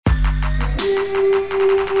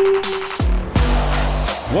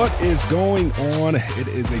What is going on? It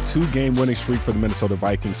is a 2-game winning streak for the Minnesota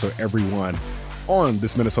Vikings, so everyone on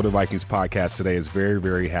this Minnesota Vikings podcast today is very,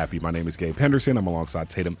 very happy. My name is Gabe Henderson. I'm alongside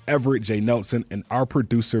Tatum Everett, Jay Nelson, and our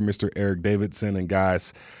producer, Mr. Eric Davidson. And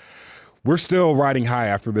guys, we're still riding high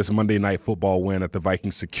after this Monday Night Football win that the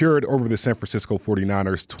Vikings secured over the San Francisco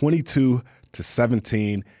 49ers,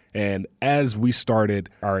 22-17. And as we started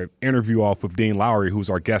our interview off with Dean Lowry, who's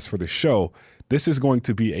our guest for the show, this is going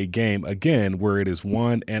to be a game, again, where it is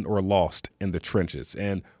won and or lost in the trenches.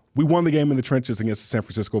 And we won the game in the trenches against the San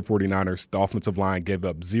Francisco 49ers. The offensive line gave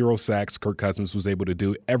up 0 sacks. Kirk Cousins was able to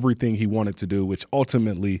do everything he wanted to do, which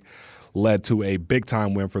ultimately led to a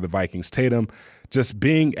big-time win for the Vikings. Tatum, just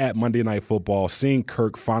being at Monday Night Football, seeing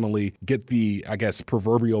Kirk finally get the,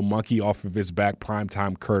 proverbial monkey off of his back,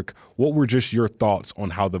 primetime Kirk, what were just your thoughts on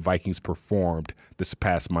how the Vikings performed this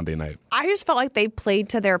past Monday night? I just felt like they played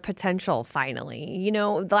to their potential finally. You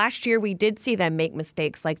know, last year we did see them make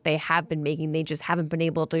mistakes like they have been making. They just haven't been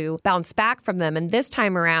able to bounce back from them. And this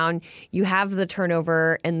time around, you have the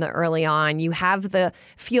turnover in the early on. You have the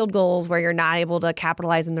field goals where you're not able to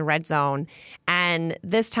capitalize in the red zone. And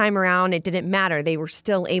this time around, it didn't matter. They were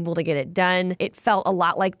still able to get it done. It felt a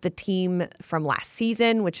lot like the team from last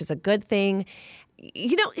season, which is a good thing.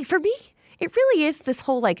 You know, for me, it really is this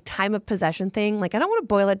whole time of possession thing. I don't want to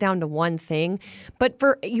boil it down to one thing, but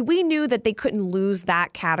we knew that they couldn't lose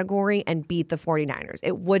that category and beat the 49ers.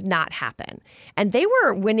 It would not happen. And they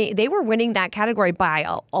were winning that category by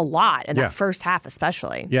a lot in that first half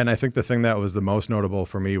especially. Yeah, and I think the thing that was the most notable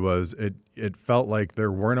for me was it felt like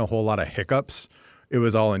there weren't a whole lot of hiccups. It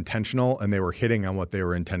was all intentional, and they were hitting on what they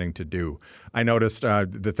were intending to do. I noticed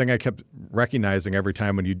the thing I kept recognizing every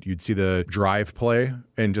time when you'd see the drive play,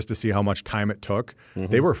 and just to see how much time it took,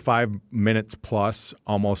 they were 5 minutes plus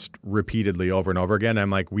almost repeatedly over and over again. And I'm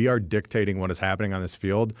like, we are dictating what is happening on this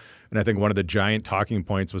field. And I think one of the giant talking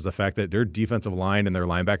points was the fact that their defensive line and their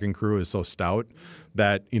linebacking crew is so stout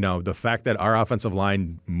that, the fact that our offensive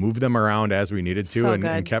line moved them around as we needed to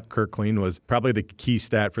and kept Kirk clean was probably the key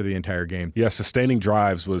stat for the entire game. Yeah, sustaining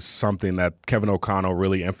drives was something that Kevin O'Connell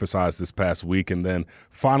really emphasized this past week. And then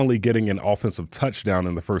finally getting an offensive touchdown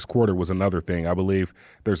in the first quarter was another thing. I believe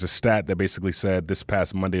there's a stat that basically said this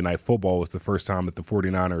past Monday Night Football was the first time that the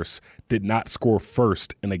 49ers did not score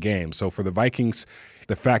first in a game. So for the Vikings,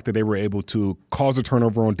 the fact that they were able to cause a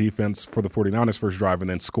turnover on defense for the 49ers first drive and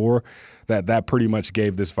then score, that pretty much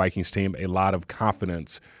gave this Vikings team a lot of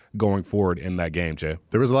confidence going forward in that game, Jay.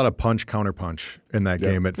 There was a lot of punch, counter-punch in that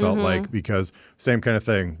game, it felt like, because same kind of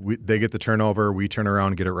thing. They get the turnover, we turn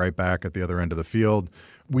around, get it right back at the other end of the field.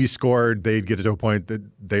 We scored, they'd get it to a point that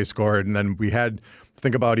they scored, and then we had –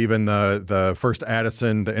 think about even the first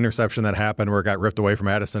Addison, the interception that happened where it got ripped away from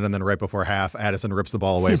Addison, and then right before half, Addison rips the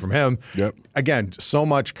ball away from him. Again, so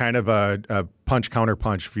much kind of a punch,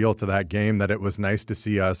 counter-punch feel to that game that it was nice to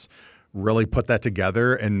see us really put that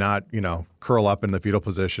together and not, curl up in the fetal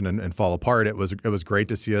position and fall apart. It was great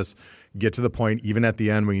to see us get to the point, even at the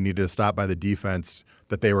end when you needed to stop by the defense,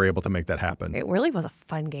 that they were able to make that happen. It really was a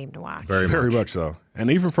fun game to watch. Very much so. And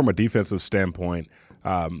even from a defensive standpoint,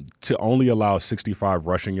 to only allow 65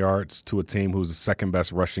 rushing yards to a team who's the second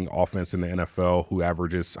best rushing offense in the NFL, who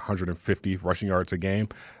averages 150 rushing yards a game,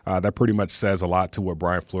 that pretty much says a lot to what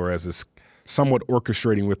Brian Flores is somewhat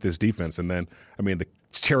orchestrating with this defense. And then, the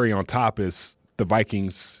cherry on top is the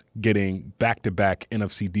Vikings getting back-to-back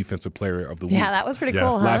NFC Defensive Player of the Week. Yeah, that was pretty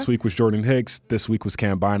cool, huh? Last week was Jordan Hicks. This week was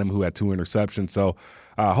Cam Bynum, who had 2 interceptions. So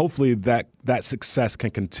hopefully that success can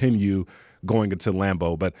continue going into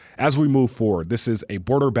Lambeau. But as we move forward, this is a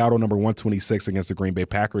border battle number 126 against the Green Bay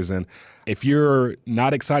Packers. And if you're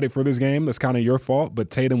not excited for this game, that's kind of your fault. But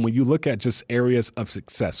Tatum, when you look at just areas of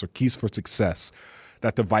success or keys for success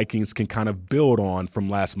that the Vikings can kind of build on from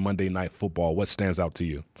last Monday Night Football, what stands out to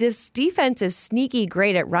you? This defense is sneaky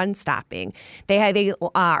great at run stopping. They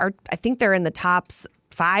are, I think they're in the tops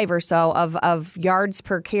 5 or so of yards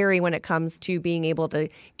per carry when it comes to being able to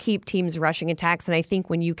keep teams rushing attacks. And I think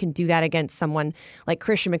when you can do that against someone like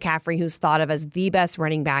Christian McCaffrey, who's thought of as the best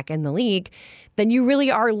running back in the league, then you really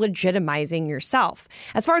are legitimizing yourself.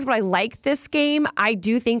 As far as what I like this game, I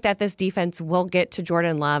do think that this defense will get to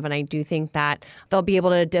Jordan Love, and I do think that they'll be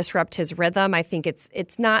able to disrupt his rhythm. I think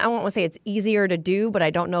it's not, I don't want to say it's easier to do, but I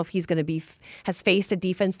don't know if he's going to has faced a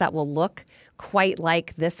defense that will look quite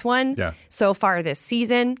like this one so far this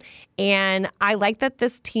season. And I like that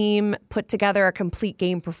this team put together a complete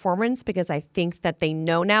game performance because I think that they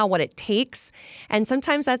know now what it takes. And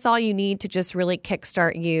sometimes that's all you need to just really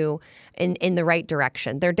kickstart you in the right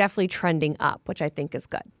direction. They're definitely trending up, which I think is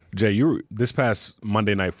good. Jay, this past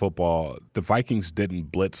Monday Night Football, the Vikings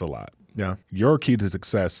didn't blitz a lot. Yeah. Your key to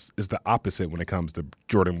success is the opposite when it comes to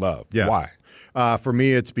Jordan Love. Yeah. Why? For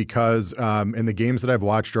me, it's because in the games that I've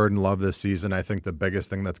watched Jordan Love this season, I think the biggest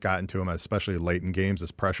thing that's gotten to him, especially late in games,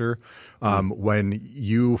 is pressure. When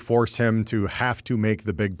you force him to have to make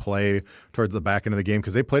the big play towards the back end of the game,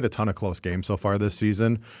 because they played a ton of close games so far this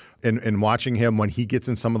season, and watching him when he gets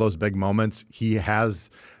in some of those big moments, he has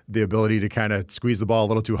the ability to kind of squeeze the ball a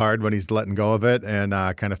little too hard when he's letting go of it and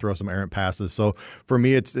kind of throw some errant passes. So for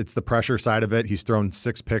me, it's the pressure side of it. He's thrown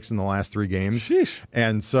 6 picks in the last 3 games. Sheesh.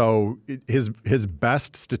 And so his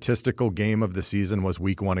best statistical game of the season was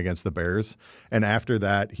week 1 against the Bears. And after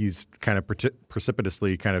that, he's kind of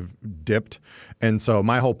precipitously kind of dipped. And so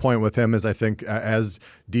my whole point with him is I think as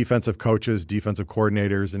defensive coaches, defensive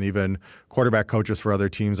coordinators, and even quarterback coaches for other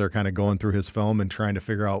teams are kind of going through his film and trying to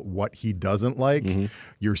figure out what he doesn't like,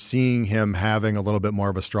 you're seeing him having a little bit more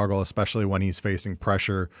of a struggle, especially when he's facing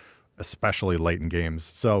pressure, especially late in games.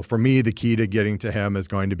 So for me, the key to getting to him is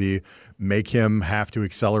going to be make him have to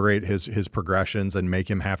accelerate his progressions and make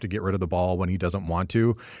him have to get rid of the ball when he doesn't want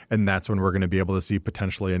to. And that's when we're going to be able to see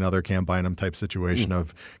potentially another Cam Bynum type situation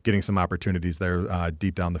of getting some opportunities there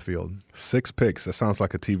deep down the field. 6 picks. That sounds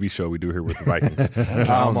like a TV show we do here with the Vikings.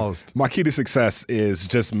 Almost. My key to success is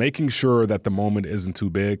just making sure that the moment isn't too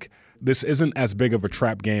big. This isn't as big of a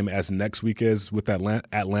trap game as next week is with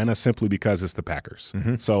Atlanta simply because it's the Packers.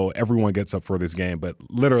 So everyone gets up for this game. But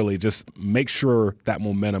literally just make sure that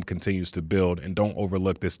momentum continues to build and don't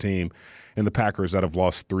overlook this team and the Packers that have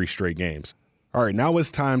lost 3 straight games. All right, now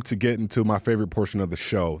it's time to get into my favorite portion of the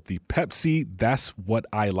show, the Pepsi That's What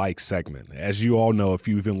I Like segment. As you all know, if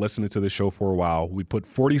you've been listening to the show for a while, we put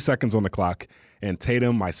 40 seconds on the clock, and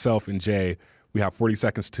Tatum, myself, and Jay, we have 40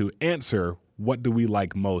 seconds to answer what do we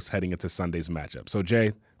like most heading into Sunday's matchup. So,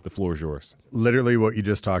 Jay, the floor is yours. Literally what you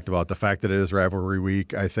just talked about, the fact that it is rivalry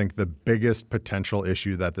week. I think the biggest potential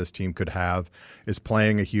issue that this team could have is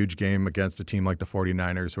playing a huge game against a team like the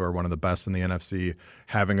 49ers, who are one of the best in the NFC,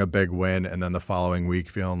 having a big win, and then the following week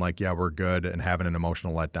feeling like, yeah, we're good, and having an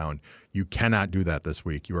emotional letdown. You cannot do that this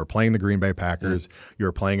week. You are playing the Green Bay Packers.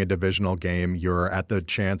 You're playing a divisional game. You're at the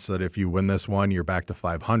chance that if you win this one, you're back to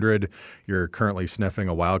 500. You're currently sniffing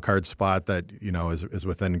a wild card spot that is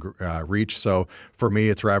within reach. So for me,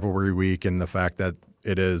 it's rivalry week, and the fact that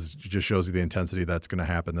it is just shows you the intensity that's going to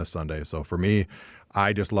happen this Sunday. So for me,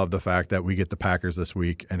 I just love the fact that we get the Packers this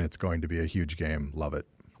week, and it's going to be a huge game. Love it.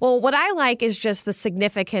 Well, what I like is just the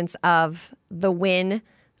significance of the win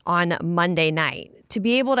on Monday night. To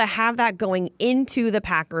be able to have that going into the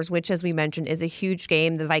Packers, which, as we mentioned, is a huge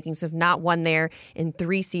game. The Vikings have not won there in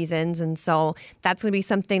 3 seasons. And so that's going to be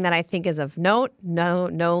something that I think is of note. No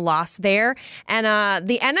loss there. And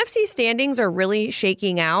the NFC standings are really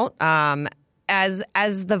shaking out. As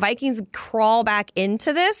the Vikings crawl back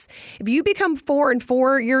into this, if you become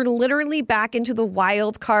 4-4, you're literally back into the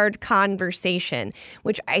wild card conversation,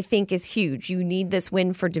 which I think is huge. You need this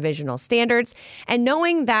win for divisional standards. And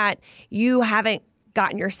knowing that you haven't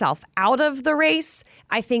gotten yourself out of the race,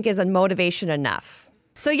 I think is a motivation enough.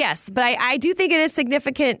 So yes, but I do think it is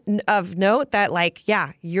significant of note that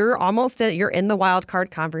you're in the wild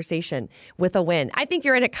card conversation with a win. I think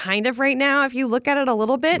you're in it kind of right now if you look at it a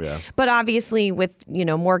little bit, but obviously with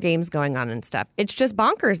more games going on and stuff, it's just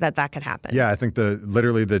bonkers that could happen. Yeah, I think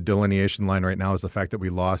literally the delineation line right now is the fact that we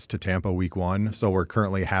lost to Tampa week 1, so we're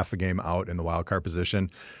currently half a game out in the wild card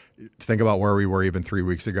position. Think about where we were even 3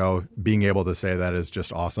 weeks ago. Being able to say that is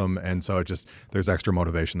just awesome. And so there's extra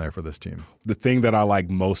motivation there for this team. The thing that I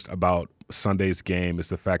like most about Sunday's game is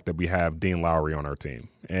the fact that we have Dean Lowry on our team.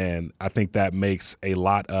 And I think that makes a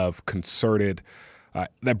lot of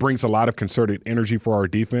that brings a lot of concerted energy for our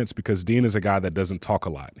defense, because Dean is a guy that doesn't talk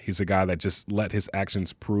a lot. He's a guy that just let his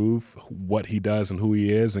actions prove what he does and who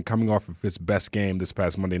he is. And coming off of his best game this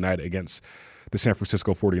past Monday night against the San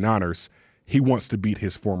Francisco 49ers, he wants to beat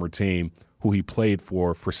his former team, who he played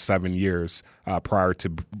for 7 years prior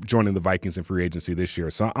to joining the Vikings in free agency this year.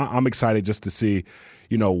 So I'm excited just to see,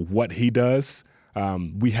 what he does.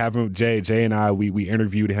 We have him, Jay and I, we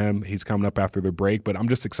interviewed him. He's coming up after the break, but I'm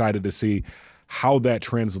just excited to see how that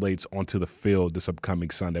translates onto the field this upcoming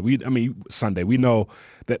Sunday. Sunday. We know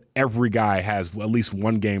that every guy has at least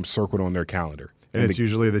one game circled on their calendar. And it's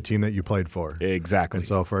usually the team that you played for. Exactly. And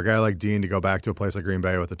so for a guy like Dean to go back to a place like Green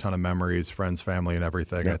Bay with a ton of memories, friends, family, and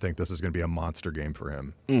everything, I think this is going to be a monster game for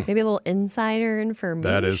him. Maybe a little insider information.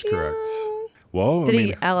 That is correct. Well,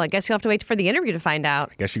 I guess you'll have to wait for the interview to find out.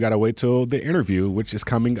 I guess you got to wait till the interview, which is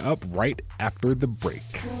coming up right after the break.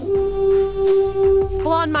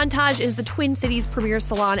 Salon Montage is the Twin Cities' premier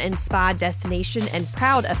salon and spa destination and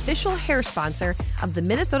proud official hair sponsor of the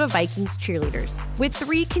Minnesota Vikings cheerleaders. With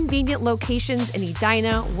 3 convenient locations in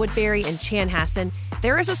Edina, Woodbury, and Chanhassen,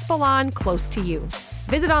 there is a salon close to you.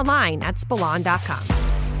 Visit online at spalon.com.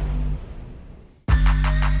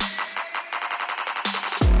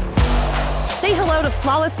 Say hello to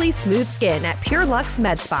flawlessly smooth skin at Pure Luxe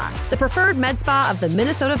Med Spa, the preferred med spa of the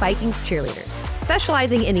Minnesota Vikings cheerleaders.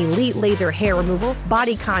 Specializing in elite laser hair removal,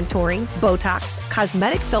 body contouring, Botox,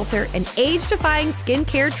 cosmetic filter, and age-defying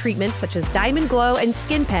skincare treatments such as Diamond Glow and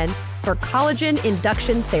Skin Pen for collagen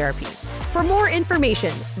induction therapy. For more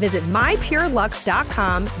information, visit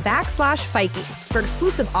mypurelux.com/Vikings for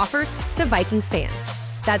exclusive offers to Vikings fans.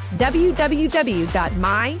 That's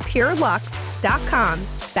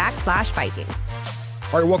www.mypurelux.com/Vikings.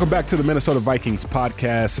 All right, welcome back to the Minnesota Vikings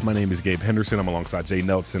podcast. My name is Gabe Henderson. I'm alongside Jay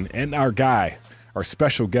Nelson and our guy, our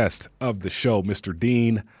special guest of the show, Mr.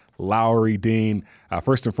 Dean Lowry. Dean,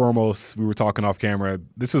 first and foremost, we were talking off camera.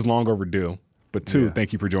 This is long overdue. But two,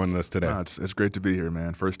 thank you for joining us today. No, it's great to be here,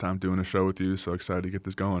 man. First time doing a show with you, so excited to get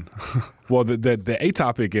this going. Well, the A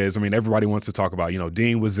topic is, everybody wants to talk about,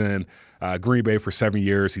 Dean was in Green Bay for 7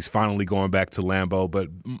 years. He's finally going back to Lambeau. But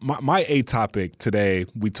my A topic today,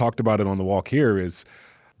 we talked about it on the walk here, is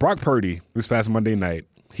Brock Purdy this past Monday night.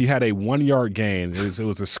 He had a 1-yard gain. It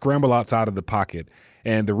was a scramble outside of the pocket.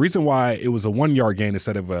 And the reason why it was a 1-yard gain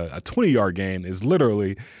instead of a 20-yard gain is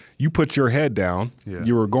literally you put your head down. Yeah.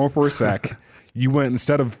 You were going for a sack. You went,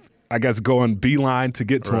 instead of, going beeline to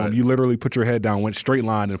get to him, you literally put your head down, went straight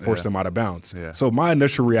line, and forced him out of bounds. Yeah. So my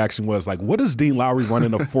initial reaction was what is Dean Lowry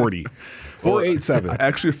running a 40? 4.87.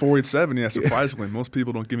 Actually, 4.87. Yeah, surprisingly, most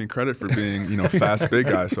people don't give me credit for being, fast big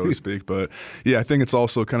guy, so to speak. But yeah, I think it's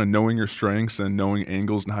also kind of knowing your strengths and knowing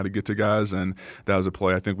angles and how to get to guys. And that was a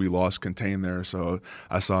play I think we lost contain there. So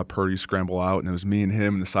I saw Purdy scramble out, and it was me and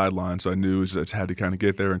him in the sideline. So I knew I just had to kind of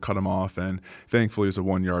get there and cut him off. And thankfully, it was a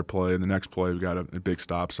 1-yard play. And the next play, we got a big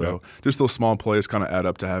stop. So just those small plays kind of add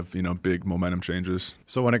up to have big momentum changes.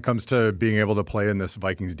 So when it comes to being able to play in this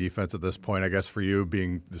Vikings defense at this point, I guess for you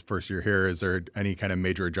being the first year here, is there any kind of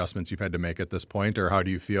major adjustments you've had to make at this point, or how do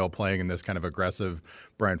you feel playing in this kind of aggressive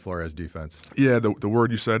Brian Flores defense? Yeah, the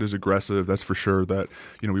word you said is aggressive. That's for sure. That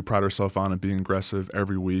we pride ourselves on being aggressive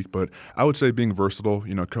every week. But I would say being versatile.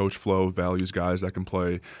 Coach Flo values guys that can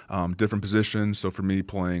play different positions. So for me,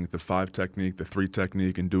 playing the 5 technique, the 3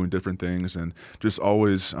 technique, and doing different things, and just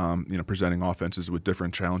always presenting offenses with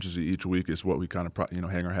different challenges each week is what we kind of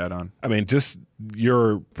hang our hat on. Just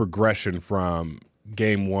your progression from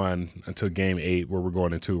game 1 until game 8, where we're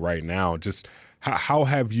going into right now, just how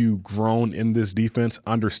have you grown in this defense,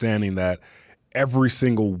 understanding that every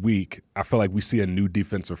single week I feel like we see a new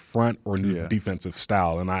defensive front or new defensive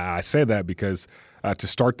style? And I say that because to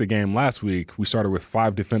start the game last week, we started with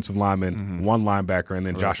 5 defensive linemen, 1 linebacker, and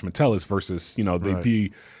then Josh Metellus versus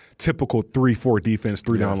the typical 3-4 defense,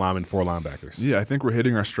 3 down linemen, 4 linebackers. Yeah, I think we're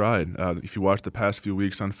hitting our stride. If you watch the past few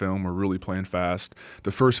weeks on film, we're really playing fast.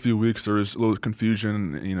 The first few weeks there was a little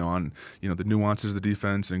confusion, on the nuances of the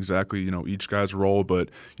defense and exactly each guy's role. But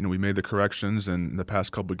we made the corrections, and in the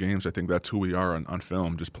past couple of games, I think that's who we are on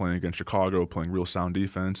film. Just playing against Chicago, playing real sound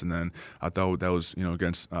defense, and then I thought that was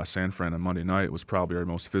against San Fran on Monday night was probably our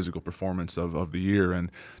most physical performance of the year,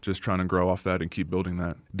 and just trying to grow off that and keep building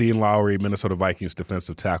that. Dean Lowry, Minnesota Vikings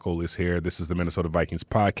defensive tackle, is here. This is the Minnesota Vikings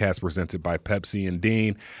podcast presented by Pepsi. And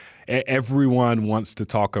Dean, everyone wants to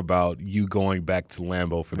talk about you going back to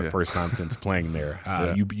Lambeau for the first time since playing there.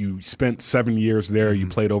 You spent 7 years there. You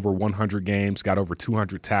played over 100 games, got over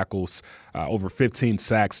 200 tackles, over 15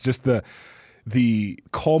 sacks. Just the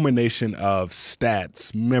culmination of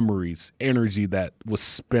stats, memories, energy that was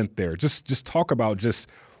spent there. Just talk about just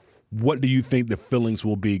what do you think the feelings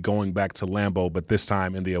will be going back to Lambeau, but this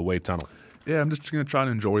time in the away tunnel? Yeah, I'm just going to try to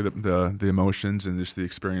enjoy the emotions and just the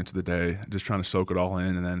experience of the day. Just trying to soak it all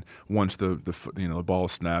in, and then once the ball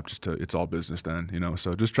is snapped, it's all business then.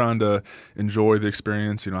 So just trying to enjoy the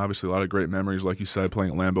experience. Obviously a lot of great memories, like you said,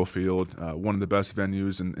 playing at Lambeau Field, one of the best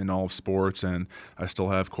venues in all of sports, and I still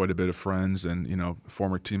have quite a bit of friends and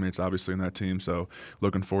former teammates obviously in that team. So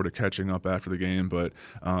looking forward to catching up after the game. But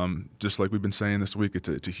just like we've been saying this week,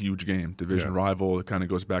 it's a huge game, division rival. It kind of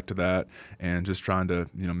goes back to that, and just trying to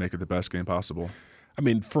make it the best game possible.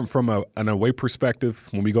 From an away perspective,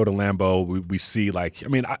 when we go to Lambeau, we see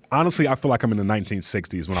honestly, I feel like I'm in the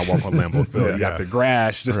 1960s when I walk on Lambeau Field. You got the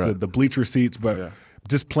grass, just the bleacher seats, but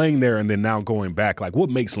just playing there and then now going back, what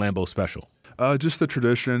makes Lambeau special? Just the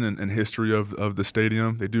tradition and history of the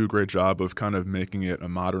stadium. They do a great job of kind of making it a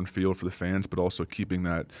modern feel for the fans, but also keeping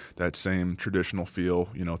that same traditional feel,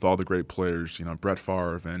 with all the great players, Brett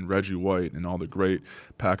Favre and Reggie White and all the great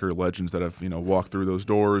Packer legends that have, walked through those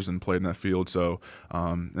doors and played in that field. So,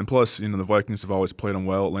 and plus, the Vikings have always played them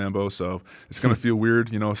well at Lambeau, so it's going to feel weird,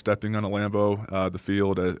 stepping on a Lambeau, the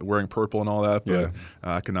field, wearing purple and all that, but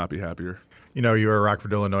I could not be happier. You were a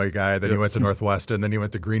Rockford, Illinois guy, then you went to Northwestern, then you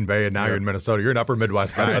went to Green Bay, and now you're in Minnesota. You're an upper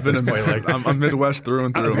Midwest guy at this point. I'm Midwest through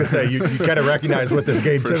and through. I was going to say, you kind of recognize what this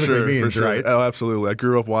game typically means, right? Oh, absolutely. I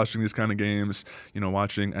grew up watching these kind of games,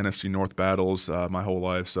 watching NFC North battles my whole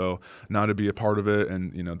life. So now to be a part of it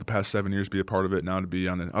and, the past 7 years be a part of it, now to be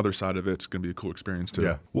on the other side of it, it's going to be a cool experience too.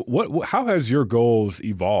 Yeah. How has your goals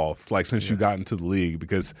evolved, since you got into the league?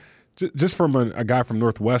 Because just from a guy from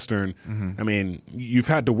Northwestern, I mean, you've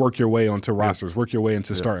had to work your way onto rosters, work your way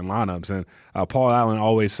into starting lineups. And Paul Allen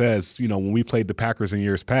always says, when we played the Packers in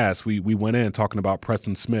years past, we went in talking about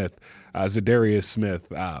Preston Smith, Zadarius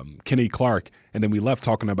Smith, Kenny Clark, and then we left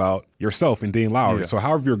talking about yourself and Dean Lowry. So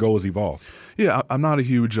how have your goals evolved? Yeah, I'm not a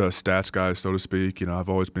huge stats guy, so to speak. I've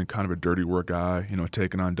always been kind of a dirty work guy,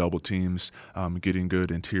 taking on double teams, getting good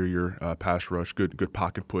interior pass rush, good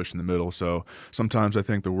pocket push in the middle. So sometimes I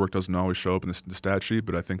think the work doesn't always show up in the stat sheet,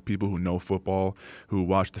 but I think people who know football, who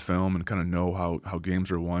watch the film and kind of know how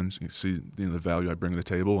games are won, you see the value I bring to the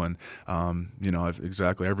table. And,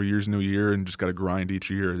 every year's a new year and just got to grind each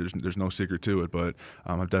year. There's no secret to it, but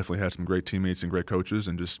I've definitely had some great teammates and great coaches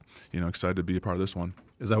and just, excited to be a part of this one.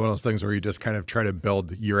 Is that one of those things where you just kind of try to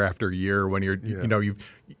build year after year when you're,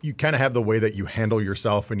 you kind of have the way that you handle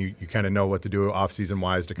yourself and you kind of know what to do off-season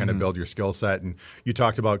wise to kind of build your skill set? And you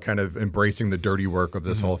talked about kind of embracing the dirty work of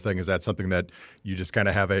this whole thing. Is that something that you just kind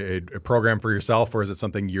of have a program for yourself, or is it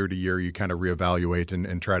something year to year you kind of reevaluate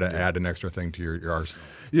and try to add an extra thing to your arsenal?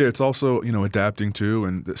 Yeah, it's also, adapting too,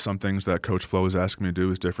 and some things that Coach Flo is asking me to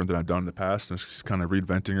do is different than I've done in the past. And it's kind of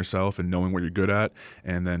reinventing yourself and knowing what you're good at,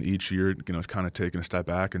 and then each year, kind of taking a step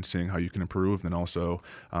back and seeing how you can improve, and then also,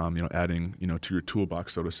 adding, to your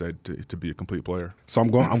toolbox, so to say, to be a complete player. So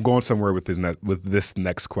I'm going somewhere with this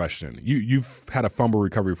next question. You've had a fumble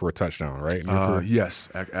recovery for a touchdown, right? Yes,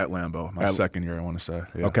 at Lambeau, my second year, I want to say.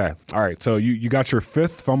 Yeah. Okay, all right. So you got your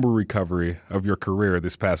fifth fumble recovery of your career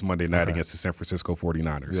this past Monday night against the San Francisco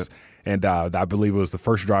 49ers. Yep. And I believe it was the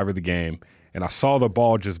first drive of the game, and I saw the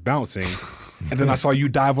ball just bouncing, and then I saw you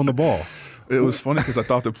dive on the ball. It was funny because I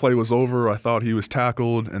thought the play was over. I thought he was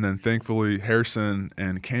tackled, and then thankfully Harrison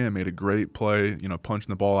and Cam made a great play, punching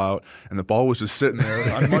the ball out, and the ball was just sitting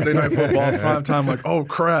there on Monday Night Football prime time, like, oh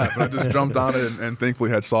crap! And I just jumped on it, and thankfully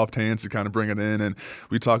had soft hands to kind of bring it in. And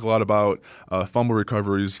we talk a lot about fumble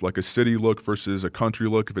recoveries, like a city look versus a country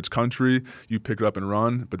look. If it's country, you pick it up and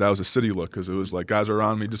run, but that was a city look because it was like guys are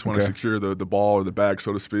around me, just want to secure the ball or the bag,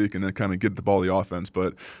 so to speak, and then kind of get the ball to the offense.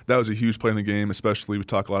 But that was a huge play in the game, especially we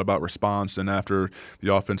talk a lot about response. And after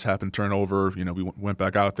the offense happened to turn over, we went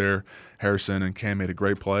back out there. Harrison and Cam made a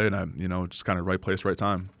great play, and I, just kind of right place, right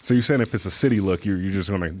time. So you're saying if it's a city look, you're just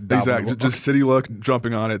going to exactly just city look,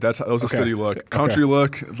 jumping on it. That was a city look. Country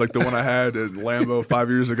look, like the one I had at Lambeau 5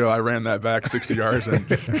 years ago. I ran that back 60 yards and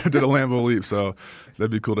did a Lambeau leap. So that'd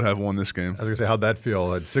be cool to have one this game. I was going to say, how'd that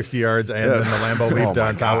feel? At 60 yards and then the Lambeau leap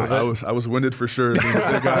on top of it. I was winded for sure. Being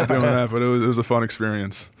a guy doing that, but it was a fun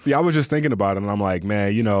experience. Yeah, I was just thinking about it, and I'm like,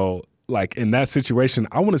 man, like in that situation,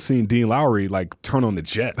 I want to see Dean Lowry turn on the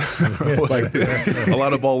Jets. A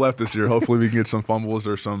lot of ball left this year. Hopefully we can get some fumbles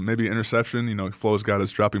or some maybe interception. Flo's got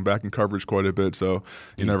us dropping back in coverage quite a bit, so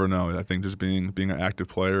you never know. I think just being an active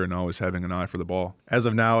player and always having an eye for the ball. As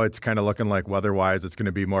of now, it's kind of looking like weather-wise, it's going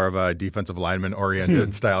to be more of a defensive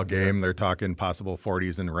lineman-oriented style game. They're talking possible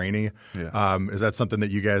 40s and rainy. Yeah. Is that something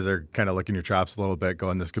that you guys are kind of licking your chops a little bit,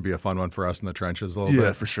 going, this could be a fun one for us in the trenches a little bit?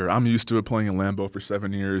 Yeah, for sure. I'm used to it playing in Lambeau for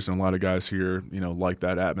 7 years, and a lot of guys here, like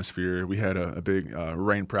that atmosphere. We had a big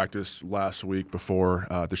rain practice last week before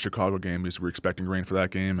the Chicago game because we were expecting rain for that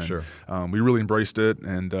game. And we really embraced it,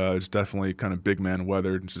 and it's definitely kind of big man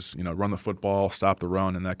weather. It's just, run the football, stop the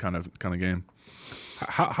run, and that kind of game.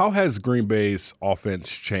 How has Green Bay's offense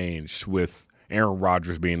changed with Aaron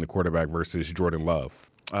Rodgers being the quarterback versus Jordan Love?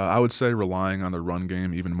 I would say relying on the run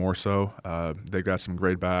game even more so. They got some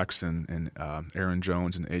great backs and Aaron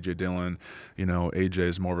Jones and A.J. Dillon. A.J.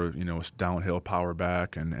 is more of a downhill power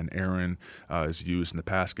back, and Aaron is used in the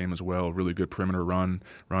pass game as well. Really good perimeter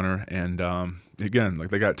runner. And again,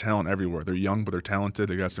 they got talent everywhere. They're young, but they're talented.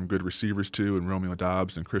 They got some good receivers too, and Romeo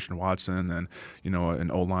Doubs and Christian Watson, and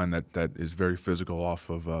an O-line that is very physical off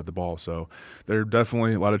of the ball. So there are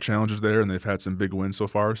definitely a lot of challenges there, and they've had some big wins so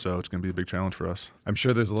far. So it's going to be a big challenge for us. I'm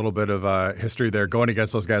sure there's a little bit of history there going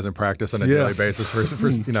against those guys in practice on a daily basis for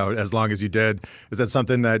as long as you did. Is that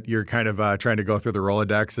something that you're kind of trying to go through the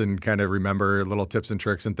Rolodex and kind of remember little tips and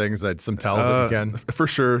tricks and things that some tells that you can? For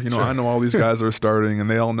sure. I know all these guys that are starting, and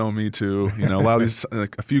they all know me too. A lot of these,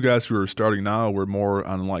 a few guys who are starting now were more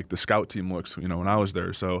on like the scout team looks, when I was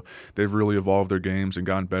there. So they've really evolved their games and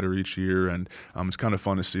gotten better each year. And it's kind of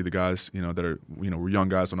fun to see the guys, that are, were young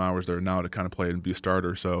guys when I was there now to kind of play and be a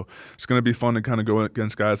starter. So it's going to be fun to kind of go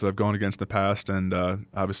against guys that I've gone against in the past. And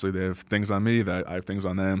obviously they have things on me that I have things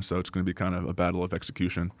on them. So it's going to be kind of a battle of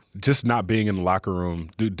execution. Just not being in the locker room,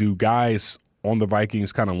 do guys on the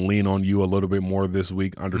Vikings kind of lean on you a little bit more this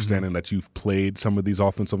week, understanding that you've played some of these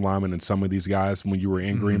offensive linemen and some of these guys when you were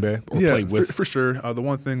in Green Bay? Or played with? For sure. The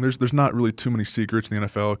one thing, there's not really too many secrets in the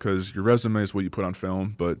NFL because your resume is what you put on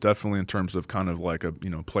film, but definitely in terms of kind of like a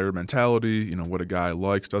player mentality, what a guy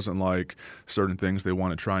likes, doesn't like, certain things they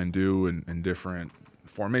want to try and do in different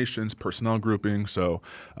formations, personnel grouping. So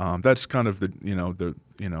that's kind of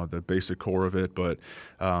the basic core of it. But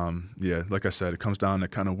like I said, it comes down to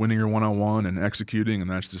kind of winning your one-on-one and executing, and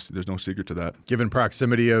that's just, there's no secret to that. Given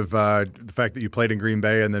proximity of the fact that you played in Green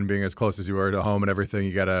Bay and then being as close as you were to home and everything,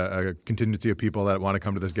 you got a contingency of people that want to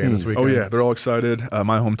come to this game this weekend. Oh yeah, they're all excited.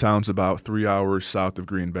 My hometown's about 3 hours south of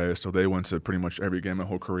Green Bay, so they went to pretty much every game my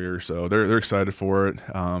whole career. So they're excited for it.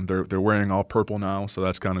 They're wearing all purple now, so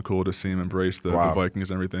that's kind of cool to see them embrace the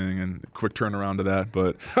Vikings and everything, and quick turnaround to that.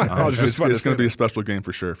 But it's going to be a special game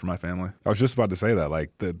for sure for my family. I was just about to say that,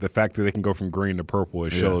 like the fact that they can go from green to purple,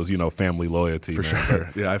 it shows family loyalty. For sure.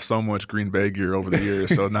 Yeah, I have so much Green Bay gear over the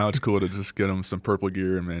years, so now it's cool to just get them some purple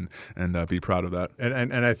gear and be proud of that.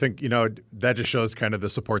 And I think that just shows kind of the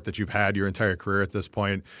support that you've had your entire career at this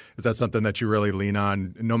point. Is that something that you really lean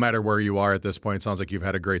on, no matter where you are at this point? It sounds like you've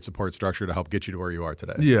had a great support structure to help get you to where you are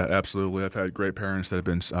today. Yeah, absolutely. I've had great parents that have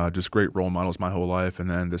been just great role models my whole life, and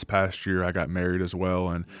then this past year I got married as well,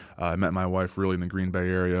 and I met my wife really in the Green Bay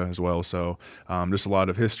area as well. So just a lot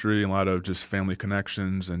of history, a lot of just family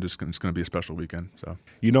connections, and just it's going to be a special weekend. So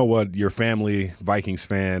you know what your family, Vikings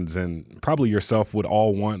fans, and probably yourself would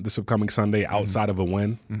all want this upcoming Sunday outside of a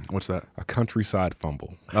win? What's that? A countryside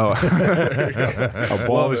fumble. Oh, a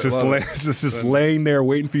ball is just laying there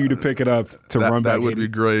waiting for you to pick it up to run back. That would be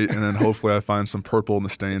great, and then hopefully I find some purple in the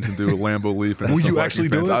stands and do a Lambeau leap. And will you actually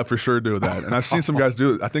do it? I for sure do that, and I've seen some guys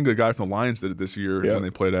do it. I think the guy from the Lions did it this year when they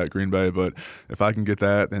played at Green Bay. But if I can get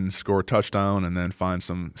that and score a touchdown, and then find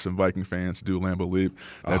some Viking fans to do a Lambeau leap,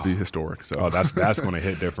 that'd be historic. So that's going to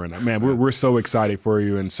hit different. Man, we're so excited for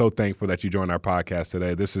you and so thankful that you joined our podcast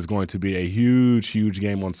today. This is going to be a huge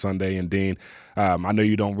game on Sunday. And Dean, I know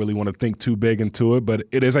you don't really want to think too big into it, but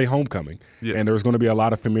it is a homecoming. Yeah. And there's going to be a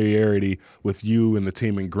lot of familiarity with you and the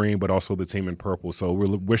team in green, but also the team in purple. So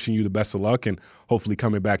we're wishing you the best of luck and hopefully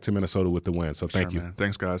coming back to Minnesota with the win. So thank you. Man.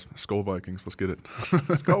 Thanks, guys. Skol Vikings. Let's get it.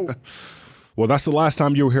 Let's go. Well, that's the last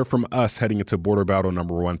time you'll hear from us heading into border battle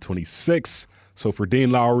number 126. So for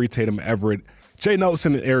Dean Lowry, Tatum Everett, Jay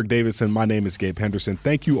Nelson, and Eric Davidson, my name is Gabe Henderson.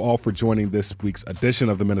 Thank you all for joining this week's edition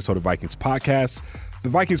of the Minnesota Vikings podcast. The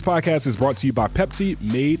Vikings podcast is brought to you by Pepsi,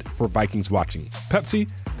 made for Vikings watching.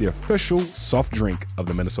 Pepsi, the official soft drink of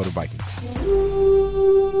the Minnesota Vikings.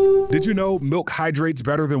 Did you know milk hydrates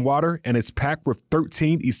better than water and it's packed with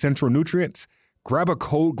 13 essential nutrients? Grab a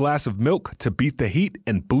cold glass of milk to beat the heat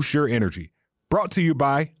and boost your energy. Brought to you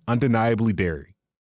by Undeniably Dairy.